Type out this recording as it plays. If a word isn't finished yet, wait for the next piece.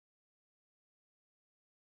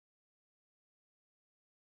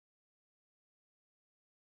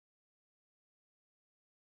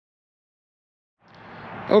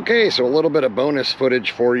Okay, so a little bit of bonus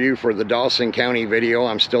footage for you for the Dawson County video.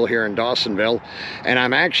 I'm still here in Dawsonville, and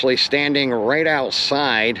I'm actually standing right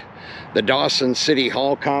outside the Dawson City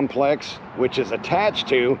Hall complex, which is attached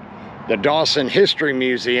to the Dawson History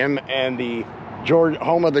Museum and the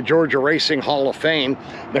home of the Georgia Racing Hall of Fame.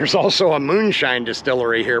 There's also a moonshine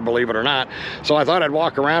distillery here, believe it or not. So I thought I'd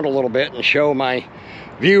walk around a little bit and show my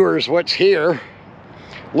viewers what's here.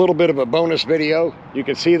 A little bit of a bonus video. You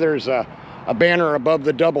can see there's a banner above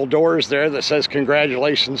the double doors there that says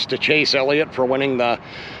congratulations to Chase Elliott for winning the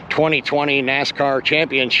 2020 NASCAR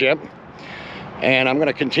Championship. And I'm going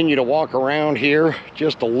to continue to walk around here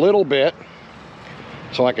just a little bit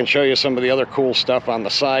so I can show you some of the other cool stuff on the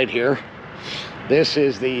side here. This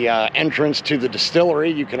is the entrance to the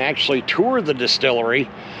distillery. You can actually tour the distillery,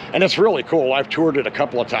 and it's really cool. I've toured it a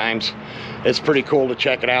couple of times. It's pretty cool to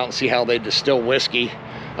check it out and see how they distill whiskey,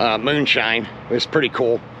 moonshine. It's pretty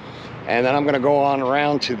cool. And then I'm going to go on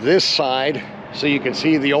around to this side so you can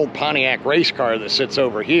see the old Pontiac race car that sits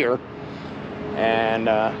over here. And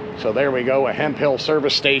so there we go, a Hemp Hill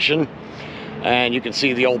service station. And you can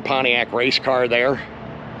see the old Pontiac race car there.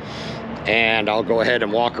 And I'll go ahead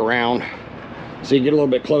and walk around so you get a little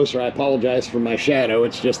bit closer. I apologize for my shadow.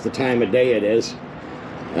 It's just the time of day it is.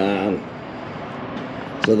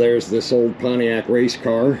 So there's this old Pontiac race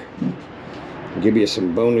car. I'll give you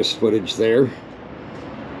some bonus footage there.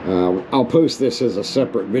 I'll post this as a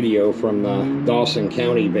separate video from the Dawson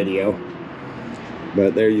County video.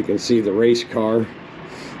 But there you can see the race car.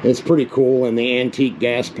 It's pretty cool, and the antique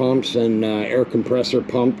gas pumps and air compressor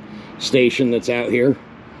pump station that's out here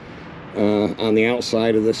on the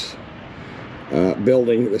outside of this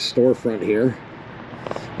building, this storefront here.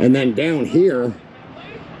 And then down here,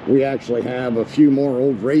 we actually have a few more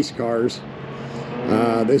old race cars.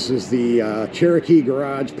 This is the Cherokee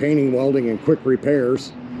Garage Painting, Welding, and Quick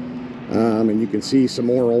Repairs. And you can see some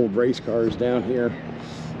more old race cars down here.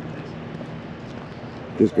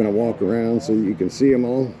 Just going to walk around so you can see them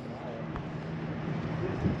all.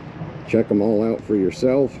 Check them all out for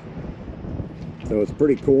yourself. So it's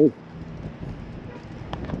pretty cool.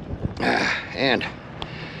 And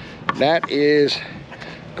that is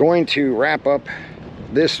going to wrap up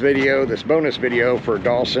this video, this bonus video for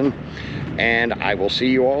Dawson. And I will see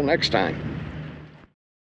you all next time.